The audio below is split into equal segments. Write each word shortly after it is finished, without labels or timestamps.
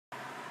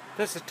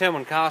This is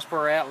Tilmon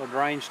Cosper at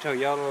LaGrange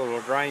Toyota,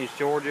 LaGrange,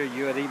 Georgia.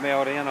 You had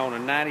emailed in on a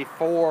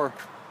 94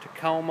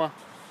 Tacoma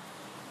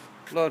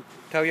little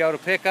Toyota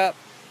pickup,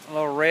 a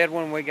little red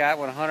one we got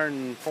with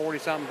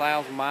 140-something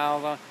thousand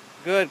miles on it.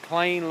 Good,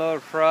 clean little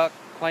truck,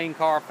 clean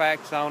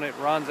Carfax on it,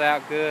 runs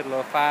out good, a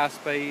little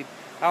 5-speed.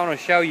 I want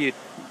to show you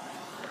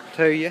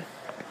to you.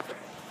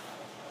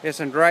 It's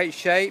in great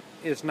shape.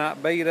 It's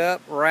not beat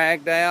up,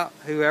 ragged out.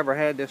 Whoever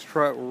had this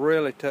truck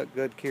really took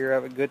good care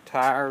of it. Good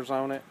tires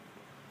on it.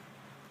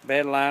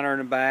 Bed liner in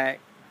the back.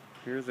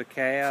 Here's the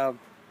cab.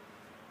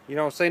 You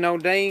don't see no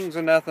dings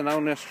or nothing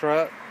on this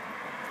truck.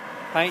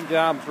 Paint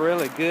job's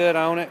really good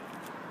on it.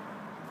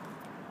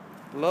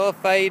 A little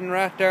fading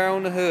right there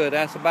on the hood.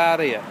 That's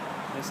about it.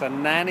 It's a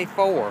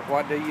 94.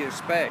 What do you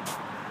expect?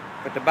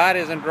 But the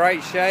body's in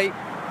great shape.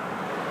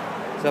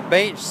 It's a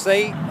bench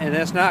seat and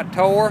it's not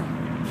tore.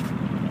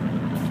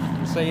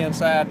 You see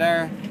inside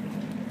there.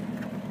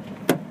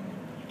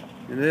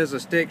 It is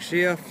a stick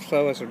shift,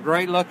 so it's a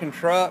great looking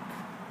truck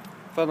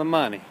for the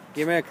money.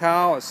 Give me a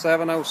call at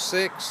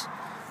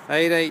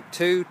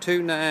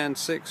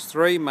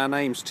 706-882-2963. My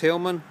name's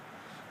Tilmon.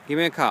 Give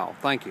me a call.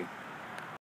 Thank you.